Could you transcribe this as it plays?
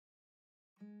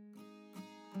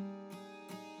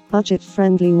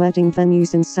Budget-friendly wedding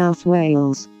venues in South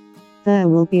Wales. There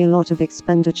will be a lot of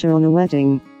expenditure on a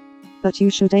wedding, but you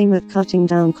should aim at cutting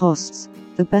down costs.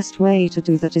 The best way to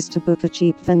do that is to book a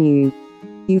cheap venue.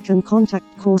 You can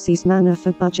contact Coursies Manor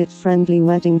for budget-friendly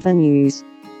wedding venues.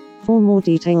 For more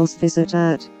details, visit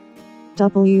at